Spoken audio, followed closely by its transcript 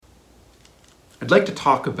I'd like to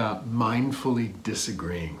talk about mindfully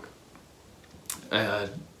disagreeing. And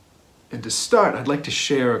to start, I'd like to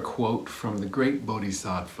share a quote from the great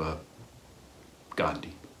Bodhisattva,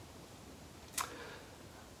 Gandhi.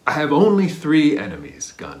 "I have only 3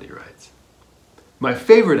 enemies," Gandhi writes. "My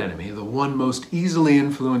favorite enemy, the one most easily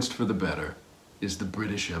influenced for the better, is the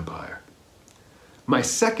British Empire. My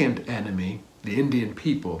second enemy, the Indian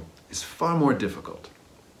people, is far more difficult.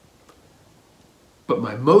 But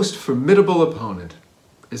my most formidable opponent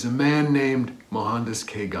is a man named Mohandas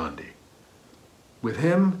K. Gandhi. With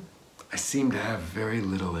him, I seem to have very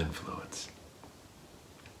little influence."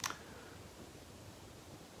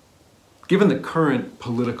 Given the current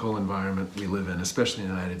political environment we live in, especially in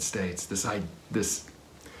the United States, this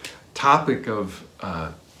topic of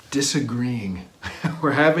disagreeing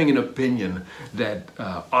or having an opinion that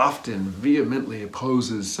often vehemently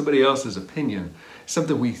opposes somebody else's opinion,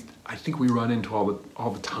 something I think we run into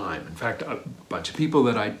all the time. In fact, a bunch of people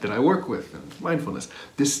that I work with in mindfulness,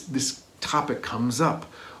 this topic comes up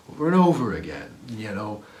over and over again.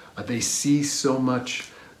 They see so much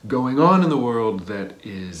going on in the world that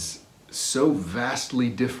is so vastly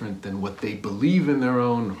different than what they believe in their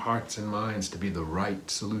own hearts and minds to be the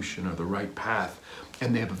right solution or the right path.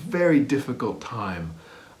 And they have a very difficult time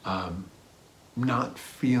not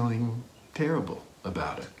feeling terrible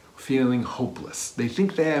about it, feeling hopeless. They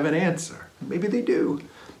think they have an answer. Maybe they do,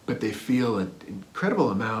 but they feel an incredible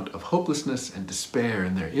amount of hopelessness and despair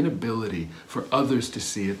in their inability for others to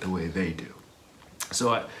see it the way they do.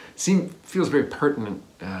 So it feels very pertinent,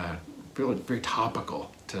 very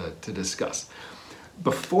topical to discuss.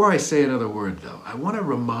 Before I say another word, though, I want to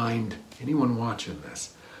remind anyone watching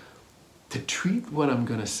this to treat what I'm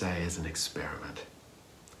going to say as an experiment,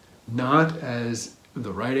 not as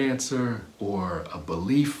the right answer or a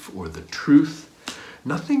belief or the truth.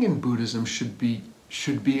 Nothing in Buddhism should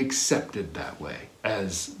be accepted that way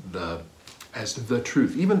as the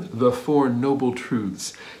truth. Even the 4 noble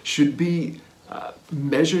truths should be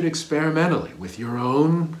measured experimentally with your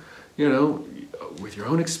own, with your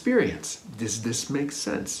own experience. Does this make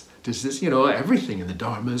sense? Does this, everything in the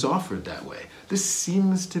Dharma is offered that way. This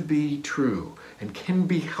seems to be true and can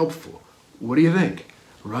be helpful. What do you think?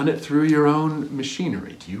 Run it through your own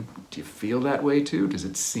machinery. Do you feel that way too? Does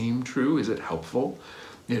it seem true? Is it helpful?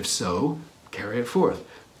 If so, carry it forth.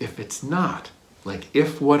 If it's not,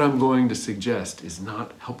 if what I'm going to suggest is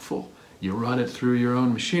not helpful, you run it through your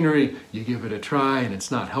own machinery, you give it a try, and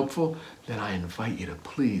it's not helpful, then I invite you to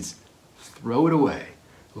please throw it away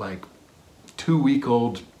like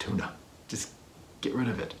 2-week-old tuna. Just get rid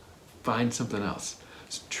of it. Find something else.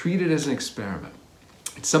 So treat it as an experiment.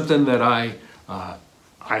 It's something that I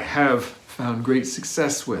have found great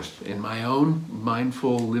success with in my own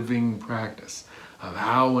mindful living practice of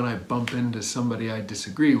how, when I bump into somebody I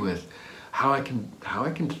disagree with, how I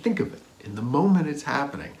can think of it in the moment it's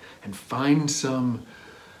happening and find some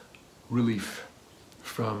relief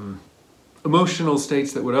from emotional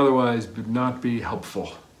states that would otherwise not be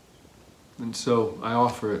helpful. And so I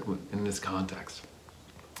offer it in this context.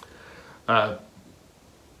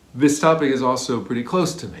 This topic is also pretty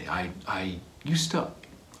close to me. I used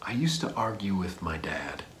to argue with my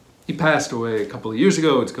dad. He passed away a couple of years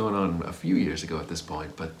ago. It's going on a few years ago at this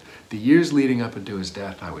point. But the years leading up into his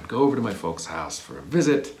death, I would go over to my folks' house for a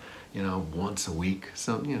visit, once a week.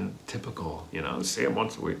 Some, typical, see him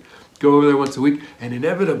once a week. Go over there once a week, and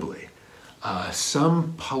inevitably,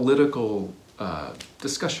 some political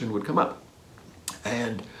discussion would come up.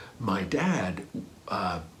 And my dad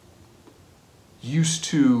used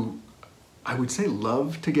to, I would say,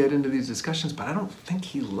 love to get into these discussions, but I don't think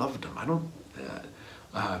he loved them. I don't,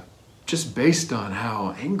 just based on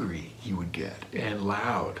how angry he would get and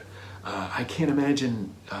loud. I can't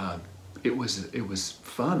imagine it was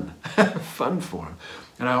fun, fun for him.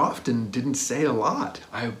 And I often didn't say a lot.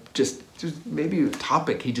 I just maybe a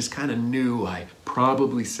topic he just kind of knew I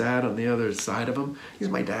probably sat on the other side of him. He's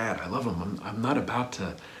my dad. I love him. I'm not about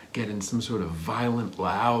to get in some sort of violent,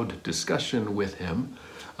 loud discussion with him.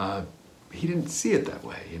 He didn't see it that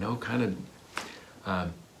way,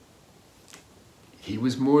 he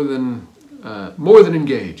was more than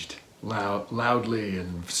engaged, loudly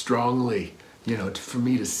and strongly, for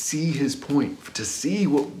me to see his point, to see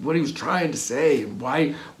what he was trying to say, and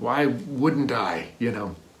why wouldn't I,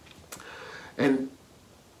 And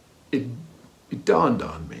it dawned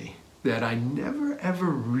on me that I never ever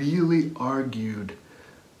really argued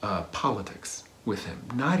politics with him,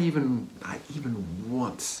 not even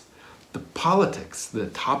once. The politics, the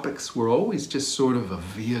topics were always just sort of a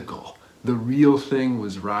vehicle. The real thing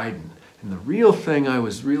was riding. And the real thing I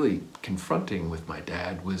was really confronting with my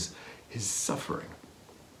dad was his suffering.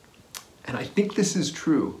 And I think this is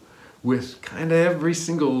true with kind of every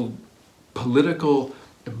single political,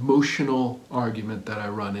 emotional argument that I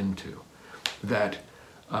run into, that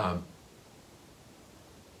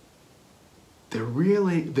they're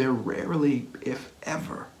rarely, if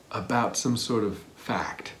ever, about some sort of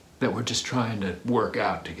fact that we're just trying to work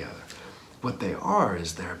out together. What they are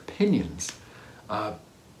is their opinions that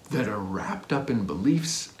are wrapped up in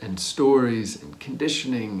beliefs and stories and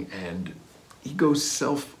conditioning and ego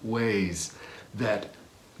self ways that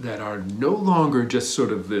are no longer just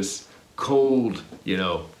sort of this cold,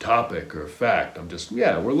 topic or fact.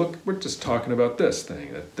 We're just talking about this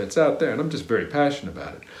thing that's out there, and I'm just very passionate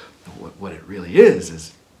about it. What it really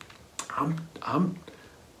is I'm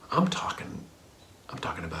talking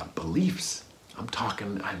about beliefs. I'm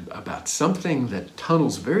talking about something that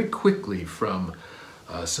tunnels very quickly from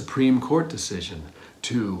a Supreme Court decision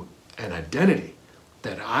to an identity,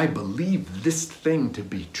 that I believe this thing to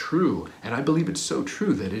be true, and I believe it's so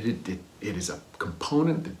true that it is a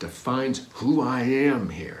component that defines who I am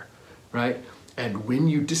here, right? And when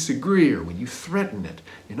you disagree or when you threaten it,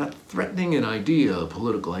 you're not threatening an idea, a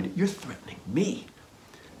political idea, you're threatening me.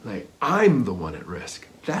 Like, I'm the one at risk.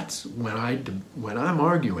 That's when I'm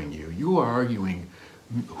arguing you are arguing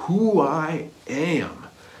who I am.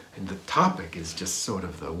 And the topic is just sort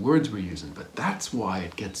of the words we're using, but that's why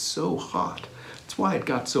it gets so hot. That's why it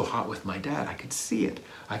got so hot with my dad. I could see it.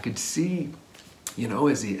 I could see,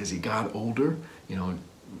 as he got older,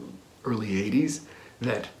 early 80s,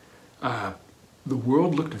 that the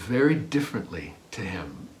world looked very differently to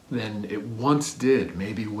him than it once did,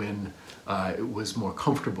 maybe when it was more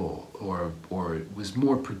comfortable or it was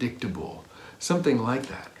more predictable, something like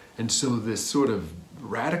that. And so this sort of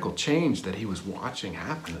radical change that he was watching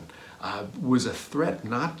happen was a threat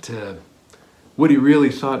not to what he really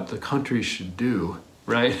thought the country should do,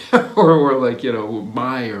 right? or like,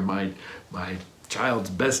 my child's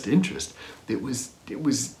best interest. It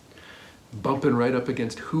was bumping right up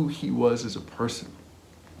against who he was as a person.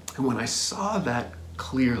 And when I saw that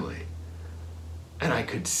clearly, and I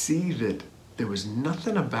could see that there was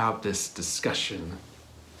nothing about this discussion,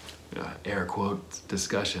 air quotes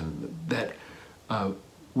discussion, that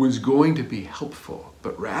was going to be helpful,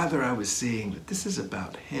 but rather I was seeing that this is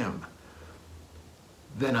about him,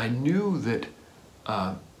 then I knew that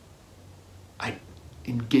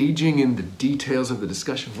engaging in the details of the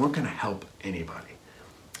discussion weren't going to help anybody.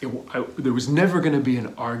 There was never going to be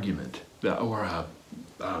an argument or a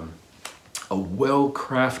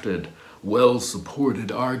well-crafted,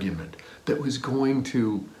 well-supported argument that was going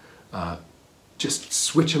to just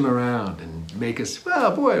switch them around and make us,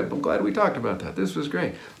 well, boy, I'm glad we talked about that. This was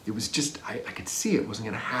great. It was just, I could see it wasn't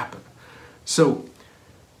going to happen. So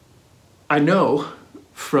I know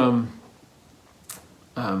from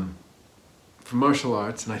martial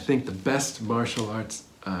arts, and I think the best martial arts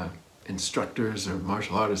instructors or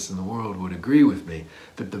martial artists in the world would agree with me,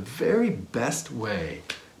 that the very best way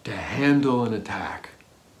to handle an attack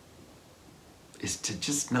is to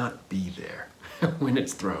just not be there when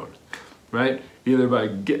it's thrown, right? Either by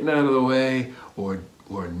getting out of the way or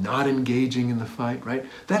not engaging in the fight, right?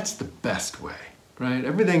 That's the best way, right?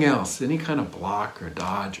 Everything else, any kind of block or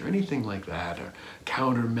dodge or anything like that, or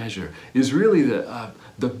countermeasure, is really the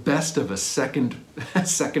best of a second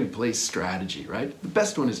place strategy, right? The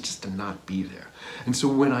best one is just to not be there. And so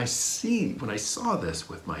when I saw this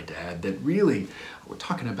with my dad, that really we're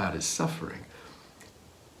talking about his suffering,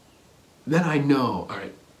 then I know, all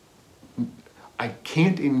right, I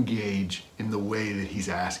can't engage in the way that he's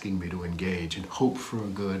asking me to engage and hope for a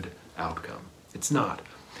good outcome. It's not.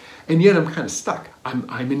 And yet I'm kind of stuck.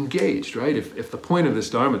 I'm engaged, right? If the point of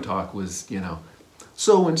this Dharma talk was,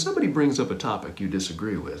 so when somebody brings up a topic you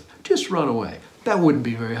disagree with, just run away. That wouldn't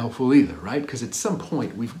be very helpful either, right? Because at some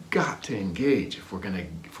point we've got to engage if we're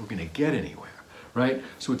gonna get anywhere, right?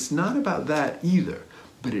 So it's not about that either.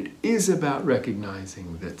 But it is about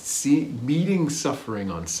recognizing that meeting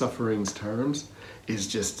suffering on suffering's terms is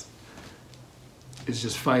just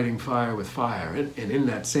fighting fire with fire. And in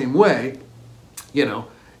that same way,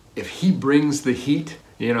 if he brings the heat,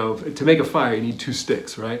 to make a fire you need 2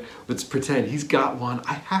 sticks, right? Let's pretend he's got one,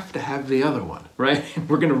 I have to have the other one, right? And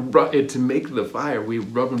we're gonna, to make the fire, we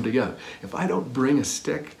rub them together. If I don't bring a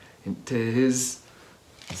stick into his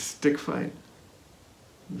stick fight,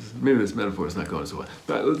 maybe this metaphor is not going so well,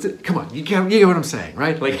 but come on, you get what I'm saying,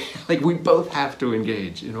 right? Like we both have to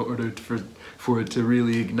engage in order for it to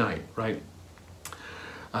really ignite, right?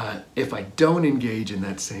 If I don't engage in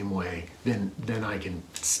that same way, then I can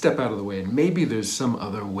step out of the way, and maybe there's some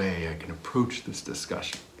other way I can approach this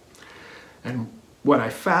discussion. And what I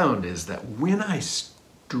found is that when I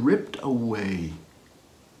stripped away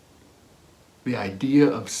the idea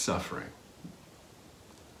of suffering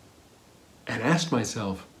and asked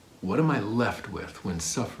myself, what am I left with when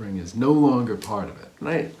suffering is no longer part of it?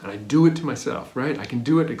 And I do it to myself, right? I can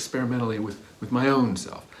do it experimentally with my own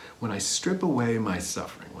self. When I strip away my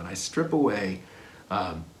suffering, when I strip away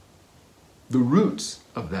the roots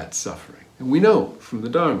of that suffering. And we know from the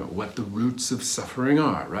Dharma what the roots of suffering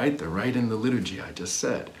are, right? They're right in the liturgy I just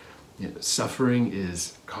said. You know, suffering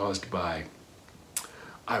is caused by,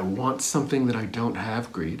 I want something that I don't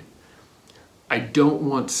have, greed. I don't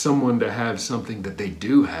want someone to have something that they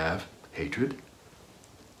do have, hatred.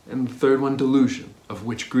 And the third one, delusion, of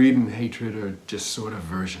which greed and hatred are just sort of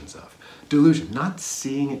versions of. Delusion, not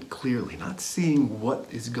seeing it clearly, not seeing what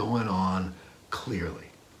is going on clearly,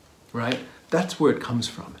 right? That's where it comes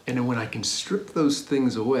from. And then when I can strip those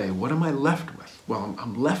things away, what am I left with? Well,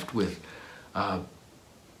 I'm left with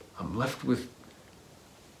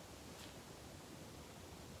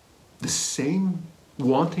the same,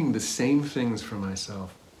 wanting the same things for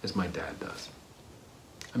myself as my dad does.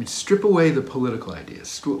 I mean, strip away the political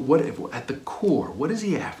ideas. What at the core? What is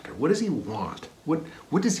he after? What does he want? What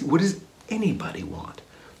does anybody want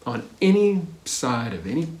on any side of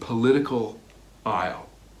any political aisle,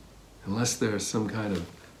 unless they're some kind of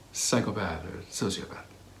psychopath or sociopath?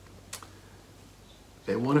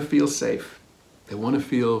 They want to feel safe. They want to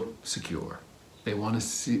feel secure. They want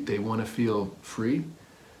to feel free.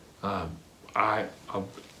 I'll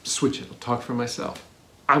switch it. I'll talk for myself.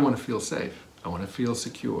 I want to feel safe. I want to feel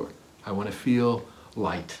secure. I want to feel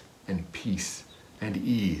light and peace and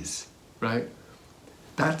ease, right?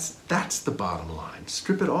 That's the bottom line.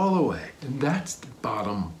 Strip it all away, and that's the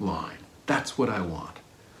bottom line. That's what I want.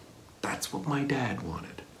 That's what my dad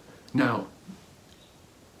wanted. Now,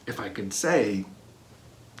 if I could say,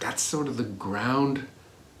 that's sort of the ground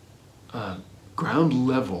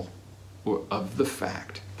level of the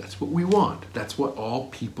fact. That's what we want. That's what all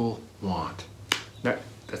people want.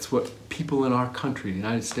 That's what people in our country, the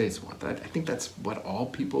United States, want. I think that's what all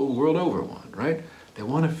people the world over want, right? They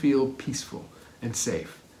want to feel peaceful and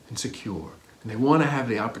safe and secure. And they want to have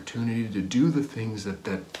the opportunity to do the things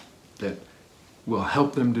that will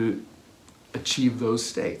help them to achieve those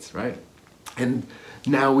states, right? And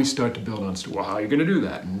now we start to build on, well, how are you going to do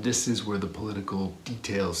that? And this is where the political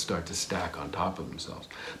details start to stack on top of themselves.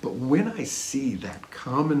 But when I see that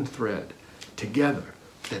common thread together,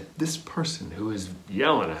 that this person who is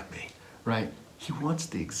yelling at me, right, he wants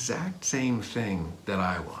the exact same thing that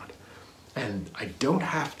I want. And I don't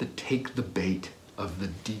have to take the bait of the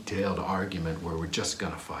detailed argument where we're just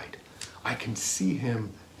going to fight. I can see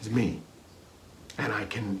him as me. And I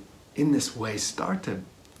can, in this way, start to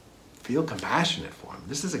feel compassionate for him.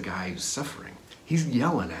 This is a guy who's suffering. He's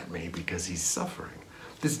yelling at me because he's suffering.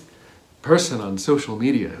 This person on social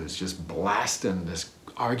media who's just blasting this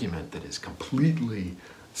argument that is completely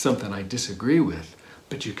something I disagree with,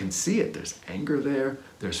 but you can see it. There's anger there,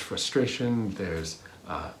 there's frustration, there's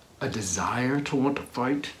a desire to want to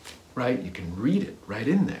fight, right? You can read it right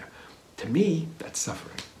in there. To me, that's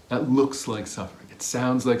suffering. That looks like suffering. It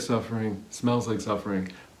sounds like suffering, smells like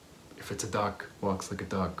suffering. If it's a duck, walks like a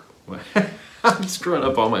duck. I'm screwing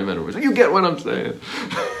up all my metaphors. You get what I'm saying.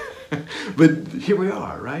 But here we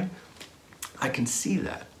are, right? I can see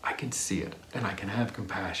that. I can see it. And I can have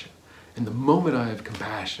compassion. And the moment I have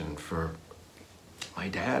compassion for my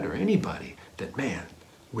dad or anybody, that, man,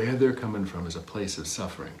 where they're coming from is a place of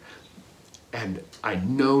suffering. And I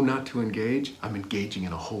know not to engage, I'm engaging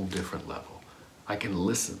in a whole different level. I can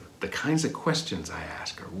listen. The kinds of questions I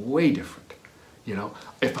ask are way different. You know,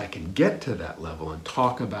 if I can get to that level and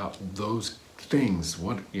talk about those things,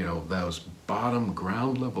 those bottom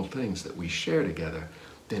ground level things that we share together,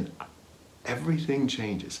 then everything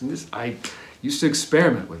changes. And I used to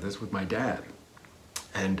experiment with this with my dad,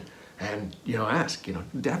 and ask,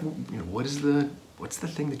 Dad, what's the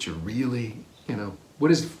thing that you're really, what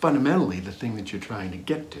is fundamentally the thing that you're trying to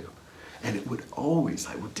get to? And it would always,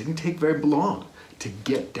 it didn't take very long to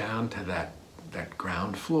get down to that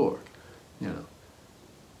ground floor.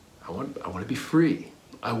 I want to be free.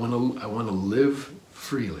 I want to live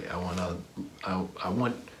freely. I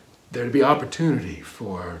want there to be opportunity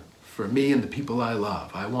for me and the people I love.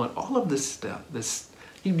 I want all of this stuff.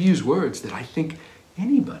 He'd use words that I think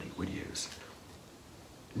anybody would use.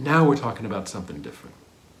 Now we're talking about something different.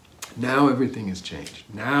 Now everything has changed.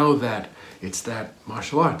 Now that it's that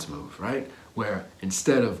martial arts move, right? Where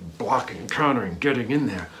instead of blocking, countering, getting in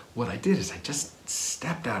there, what I did is I just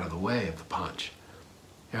stepped out of the way of the punch,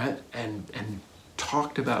 right? And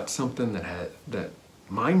talked about something that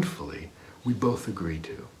mindfully we both agreed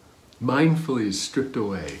to. Mindfully is stripped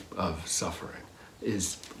away of suffering,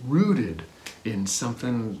 is rooted in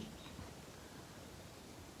something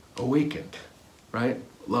awakened, right?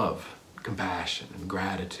 Love, compassion, and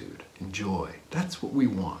gratitude, and joy. That's what we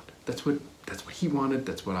want. That's what he wanted.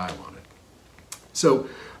 That's what I wanted. So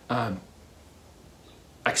I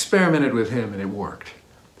experimented with him, and it worked.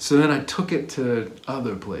 So then I took it to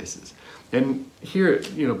other places. And here,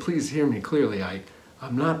 please hear me clearly.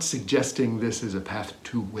 I'm not suggesting this is a path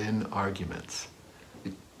to win arguments.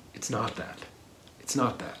 It's not that. It's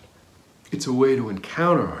not that. It's a way to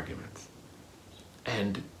encounter arguments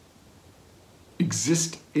and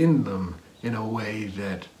exist in them in a way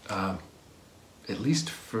that, at least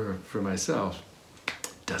for myself,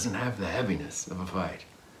 doesn't have the heaviness of a fight.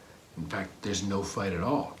 In fact, there's no fight at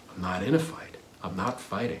all. I'm not in a fight. I'm not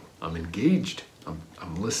fighting. I'm engaged.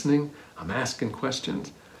 I'm listening. I'm asking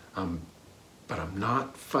questions. But I'm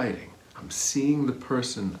not fighting. I'm seeing the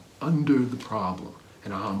person under the problem,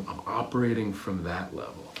 and I'm operating from that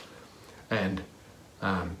level. And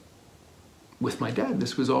with my dad,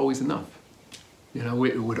 this was always enough.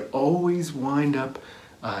 It would always wind up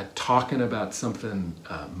talking about something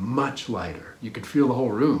much lighter. You could feel the whole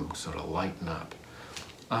room sort of lighten up.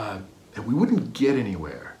 And we wouldn't get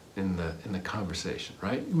anywhere in the conversation,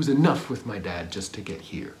 right? It was enough with my dad just to get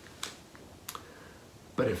here.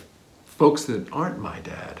 But if folks that aren't my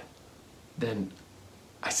dad, then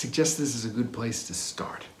I suggest this is a good place to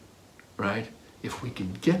start, right? If we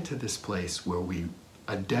can get to this place where we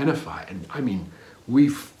identify, and I mean, we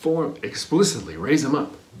form explicitly, raise them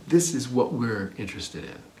up. This is what we're interested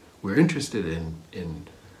in. We're interested in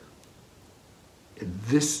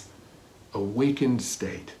this awakened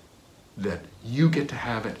state that you get to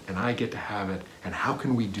have it and I get to have it, and how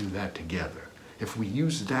can we do that together? If we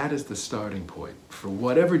use that as the starting point for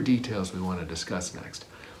whatever details we want to discuss next,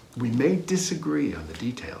 we may disagree on the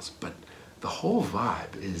details, but the whole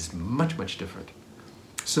vibe is much, much different.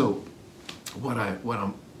 So what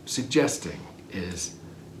I'm suggesting is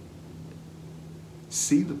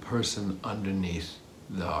see the person underneath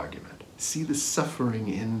the argument. See the suffering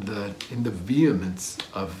in the vehemence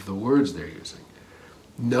of the words they're using.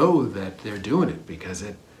 Know that they're doing it because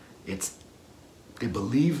they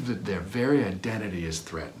believe that their very identity is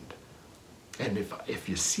threatened. And if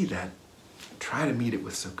you see that, try to meet it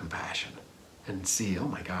with some compassion and see, oh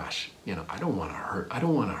my gosh, I don't want to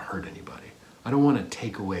hurt anybody. I don't want to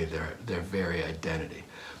take away their very identity.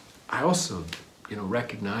 I also,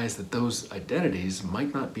 recognize that those identities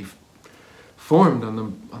might not be formed on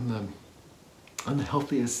the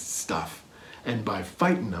healthiest stuff. And by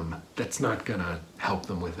fighting them, that's not gonna help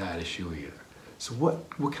them with that issue either. So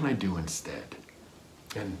what can I do instead?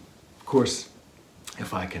 And of course,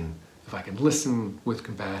 if I can listen with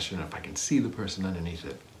compassion, if I can see the person underneath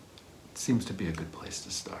it, it seems to be a good place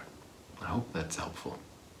to start. I hope that's helpful.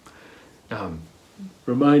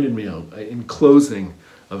 Reminded me in closing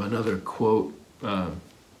of another quote.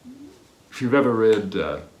 If you've ever read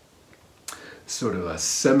sort of a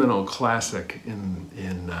seminal classic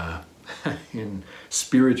in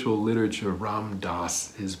spiritual literature, Ram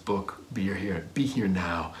Dass, his book Be Here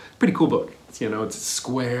Now. Pretty cool book. It's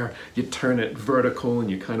square. You turn it vertical and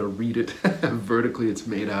you kind of read it vertically. It's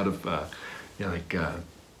made out of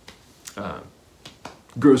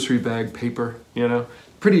grocery bag paper.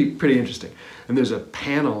 Pretty interesting. And there's a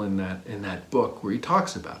panel in that book where he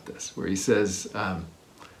talks about this, where he says,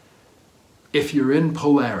 if you're in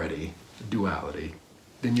polarity, duality,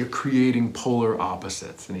 then you're creating polar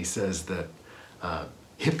opposites. And he says that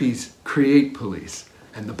hippies create police,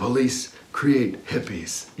 and the police create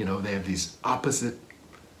hippies. They have these opposite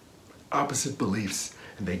beliefs,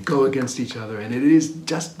 and they go against each other, and it is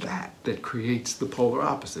just that creates the polar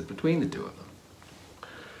opposite between the two of them.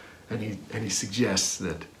 And he suggests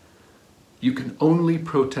that you can only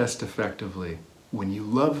protest effectively when you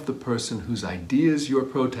love the person whose ideas you're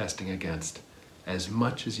protesting against as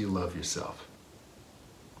much as you love yourself.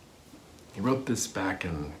 He wrote this back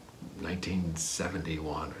in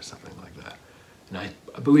 1971 or something like that. And I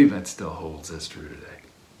believe that still holds as true today.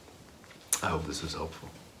 I hope this was helpful.